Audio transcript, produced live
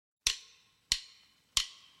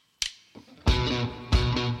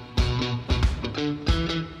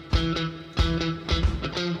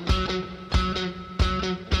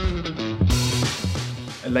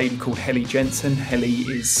lady called Helly Jensen. Helly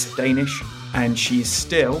is Danish, and she is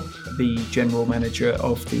still the general manager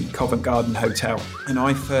of the Covent Garden Hotel. And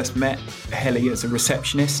I first met Helly as a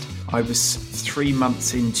receptionist. I was 3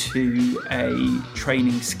 months into a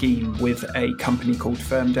training scheme with a company called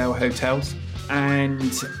Ferndale Hotels,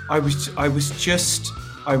 and I was just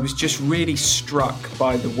really struck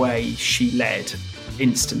by the way she led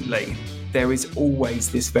instantly. There is always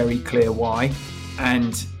this very clear why,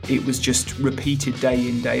 and it was just repeated day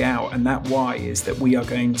in, day out. And that why is that we are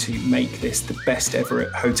going to make this the best ever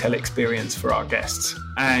hotel experience for our guests.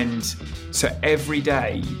 And so every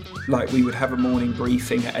day, like, we would have a morning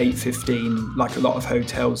briefing at 8:15, like a lot of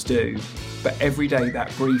hotels do. But every day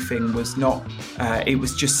that briefing was not, it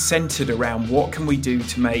was just centered around what can we do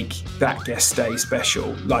to make that guest stay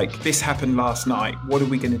special? Like, this happened last night, what are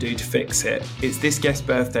we going to do to fix it? It's this guest's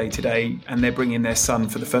birthday today and they're bringing their son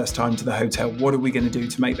for the first time to the hotel. What are we going to do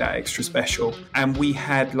to make that extra special? And we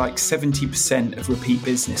had like 70% of repeat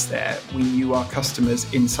business there. We knew our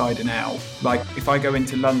customers inside and out. Like, if I go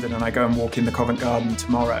into London and I go and walk in the Covent Garden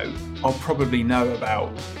tomorrow, I'll probably know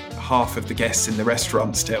about half of the guests in the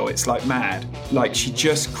restaurant still. It's like mad. Like, she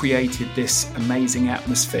just created this amazing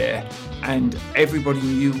atmosphere and everybody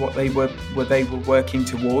knew what they were working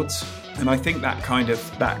towards. And I think that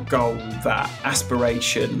goal, that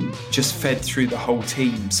aspiration just fed through the whole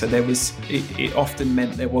team. So it often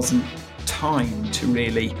meant there wasn't time to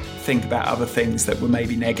really think about other things that were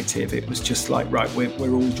maybe negative. It was just like, right,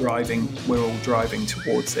 we're all driving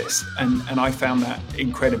towards this. And I found that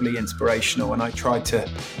incredibly inspirational, and I tried to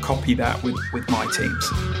copy that with my teams.